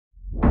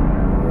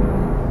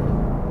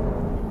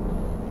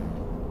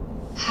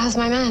How's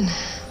my man?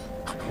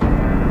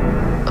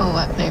 All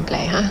work, no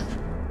play, huh?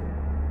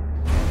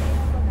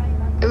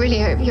 I really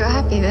hope you're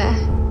happy there.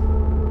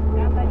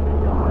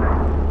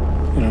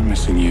 And I'm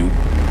missing you.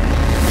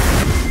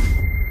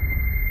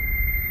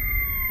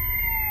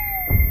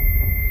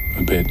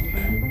 A bit.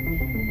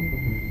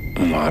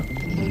 A lot.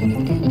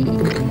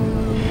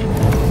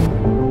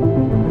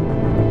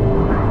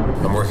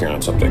 I'm working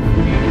on something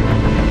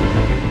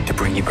to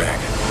bring you back.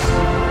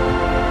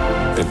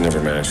 It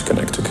never managed to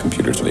connect a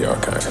computer to the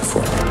archive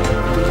before.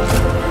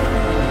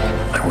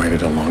 I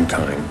waited a long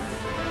time,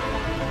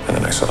 and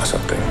then I saw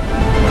something.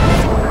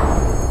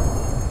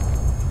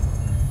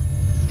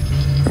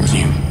 It was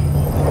you.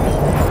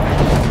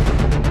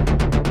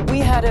 We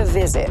had a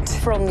visit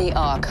from the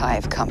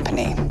archive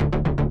company.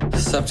 The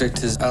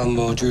subject is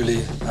Almore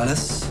Julie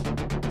Alice.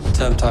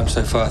 Term time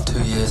so far,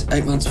 2 years,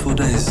 8 months, 4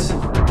 days.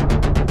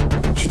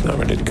 She's not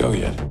ready to go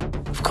yet.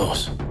 Of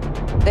course.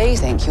 They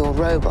think your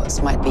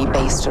robots might be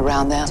based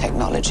around their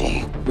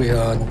technology. We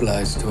are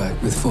obliged to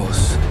act with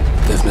force,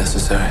 if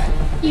necessary.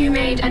 You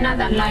made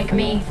another like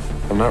me.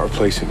 I'm not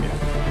replacing you.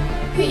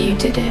 But you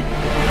did it.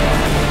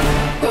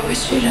 What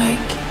was she like?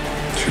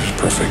 She was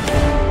perfect.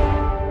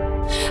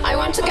 I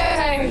want to go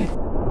home.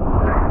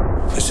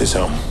 This is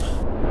home.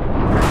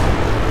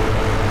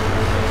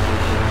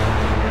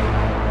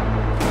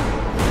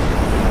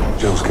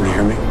 Jules, can you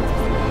hear me?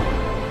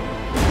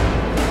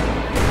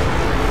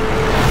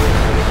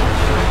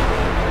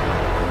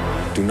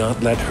 Do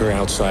not let her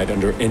outside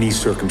under any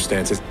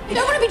circumstances. You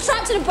don't want to be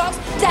trapped in a box,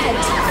 dead.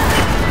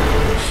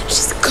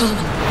 She's gone.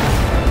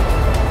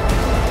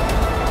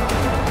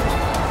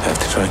 I have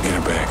to try and get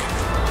her back.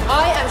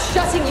 I am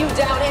shutting you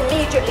down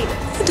immediately.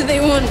 What do they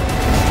want?